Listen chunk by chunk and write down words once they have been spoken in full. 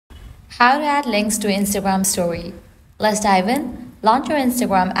How to add links to Instagram story. Let's dive in. Launch your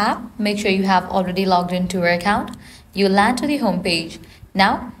Instagram app. Make sure you have already logged into your account. You'll land to the home page.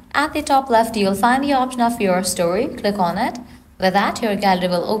 Now, at the top left, you'll find the option of your story. Click on it. With that, your gallery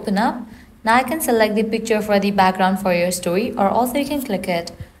will open up. Now you can select the picture for the background for your story, or also you can click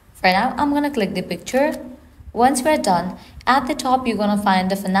it. For now, I'm going to click the picture. Once we're done, at the top, you're going to find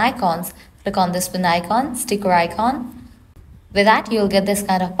different icons. Click on this pin icon, sticker icon. With that, you'll get this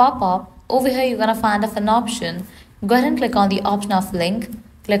kind of pop-up. Over here, you're going to find an option. Go ahead and click on the option of link.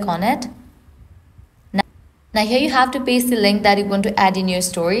 Click on it. Now here you have to paste the link that you want to add in your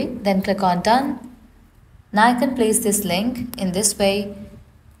story. Then click on done. Now you can place this link in this way.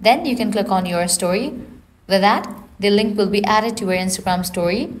 Then you can click on your story. With that, the link will be added to your Instagram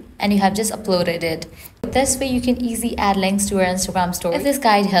story and you have just uploaded it. This way you can easily add links to your Instagram story. If this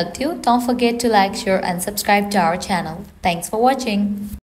guide helped you, don't forget to like, share and subscribe to our channel. Thanks for watching.